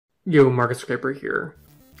Yo, Market Scraper here.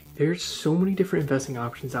 There's so many different investing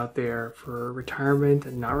options out there for retirement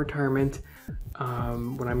and not retirement.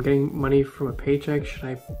 When I'm getting money from a paycheck, should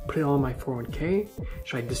I put it all in my 401k?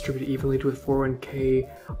 Should I distribute it evenly to a 401k,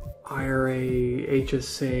 IRA,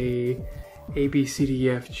 HSA,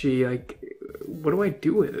 ABCDEFG? Like, what do I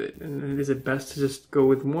do with it? And is it best to just go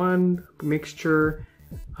with one mixture?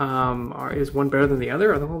 Is one better than the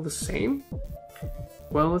other? Are they all the same?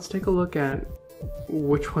 Well, let's take a look at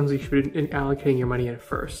which ones you should be allocating your money in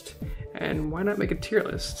first. And why not make a tier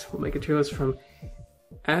list? We'll make a tier list from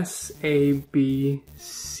S, A, B,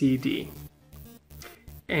 C, D.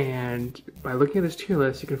 And by looking at this tier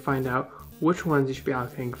list, you can find out which ones you should be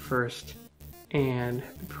allocating first and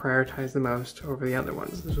prioritize the most over the other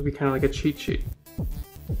ones. This will be kind of like a cheat sheet.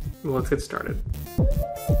 Well, let's get started.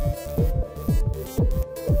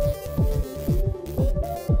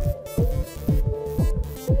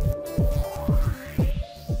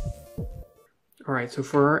 Alright, so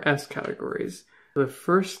for our S categories, the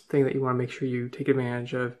first thing that you want to make sure you take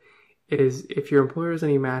advantage of is if your employer has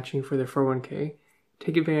any matching for their 401k,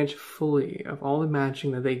 take advantage fully of all the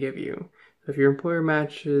matching that they give you. So if your employer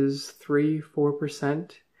matches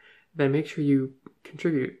 3-4%, then make sure you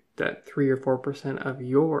contribute that 3 or 4% of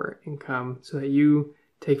your income so that you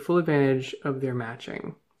take full advantage of their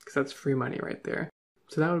matching, because that's free money right there.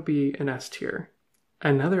 So that would be an S tier.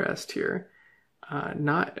 Another S tier,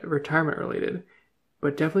 not retirement related,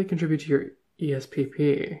 but definitely contribute to your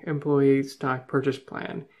ESPP, Employee Stock Purchase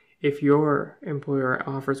Plan, if your employer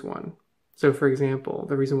offers one. So for example,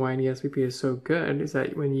 the reason why an ESPP is so good is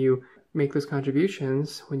that when you make those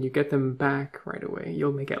contributions, when you get them back right away,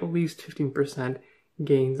 you'll make at least 15%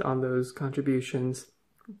 gains on those contributions,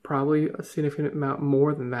 probably a significant amount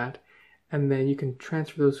more than that, and then you can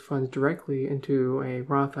transfer those funds directly into a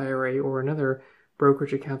Roth IRA or another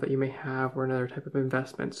brokerage account that you may have or another type of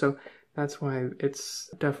investment. So that's why it's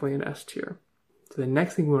definitely an S tier. So the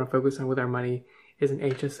next thing we want to focus on with our money is an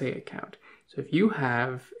HSA account. So if you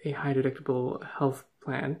have a high deductible health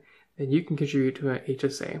plan, then you can contribute to an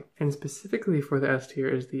HSA. And specifically for the S tier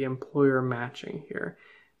is the employer matching here.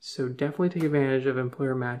 So definitely take advantage of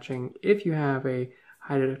employer matching if you have a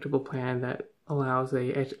high deductible plan that allows a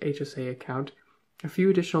HSA account. A few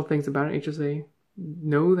additional things about an HSA.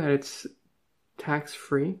 Know that it's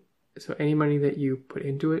tax-free. So any money that you put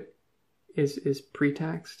into it is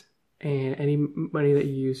pre-taxed, and any money that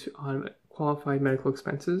you use on qualified medical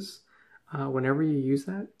expenses, whenever you use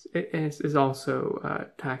that, it is also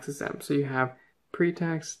tax exempt. So you have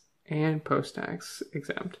pre-tax and post-tax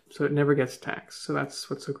exempt, so it never gets taxed. So that's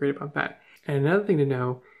what's so great about that. And another thing to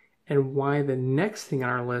know, and why the next thing on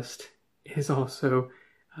our list is also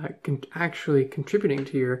actually contributing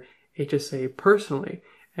to your HSA personally.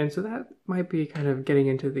 And so that might be kind of getting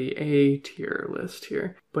into the A tier list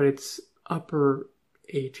here, but it's upper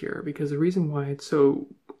A tier, because the reason why it's so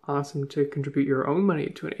awesome to contribute your own money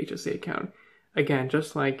to an HSA account, again,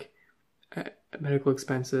 just like medical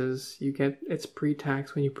expenses, it's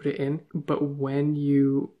pre-tax when you put it in, but when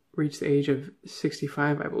you reach the age of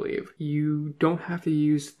 65, I believe, you don't have to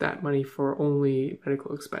use that money for only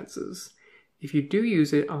medical expenses. If you do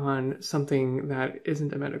use it on something that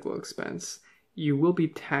isn't a medical expense, you will be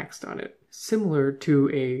taxed on it, similar to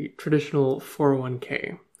a traditional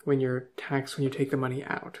 401k when you're taxed when you take the money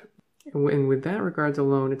out. And with that regards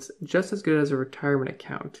alone, it's just as good as a retirement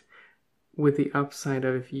account, with the upside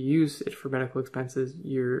of if you use it for medical expenses,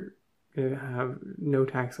 you're going to have no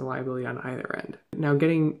tax liability on either end. Now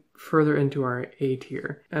getting further into our A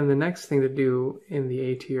tier, and the next thing to do in the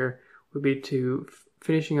A tier would be to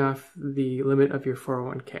finishing off the limit of your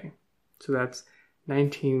 401k. So that's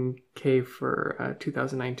 19K for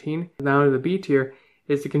 2019. Now the B tier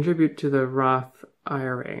is to contribute to the Roth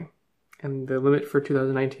IRA, and the limit for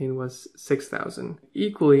 2019 was $6,000.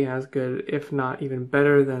 Equally as good, if not even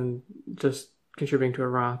better than just contributing to a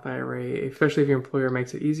Roth IRA, especially if your employer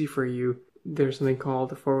makes it easy for you. There's something called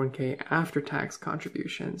the 401k after-tax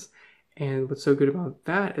contributions, and what's so good about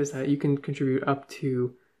that is that you can contribute up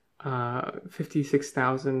to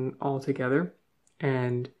 $56,000 altogether,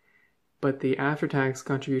 but the after-tax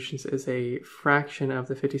contributions is a fraction of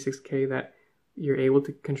the $56K that you're able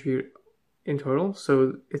to contribute in total.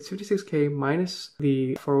 So it's $56K minus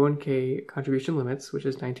the 401k contribution limits, which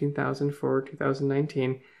is $19,000 for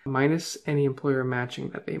 2019, minus any employer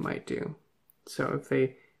matching that they might do. So if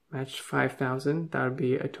they matched $5,000, that would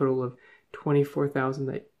be a total of $24,000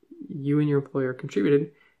 that you and your employer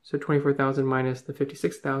contributed. So $24,000 minus the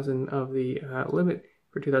 $56,000 of the limit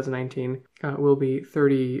for 2019 will be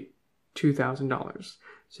 $32,000.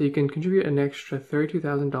 So you can contribute an extra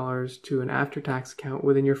 $32,000 to an after-tax account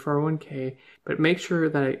within your 401k, but make sure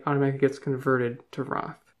that it automatically gets converted to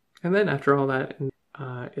Roth. And then after all that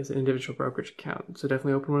is an individual brokerage account. So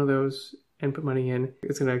definitely open one of those and put money in.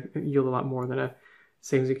 It's going to yield a lot more than a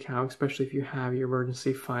savings account, especially if you have your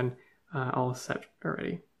emergency fund all set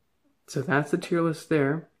already. So that's the tier list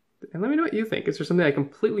there. And let me know what you think. Is there something I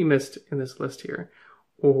completely missed in this list here?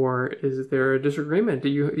 Or is there a disagreement? Do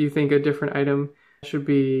you think a different item should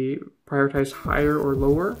be prioritized higher or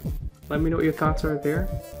lower? Let me know what your thoughts are there.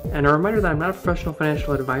 And a reminder that I'm not a professional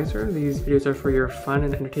financial advisor. These videos are for your fun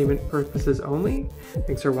and entertainment purposes only.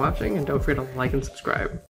 Thanks for watching, and don't forget to like and subscribe.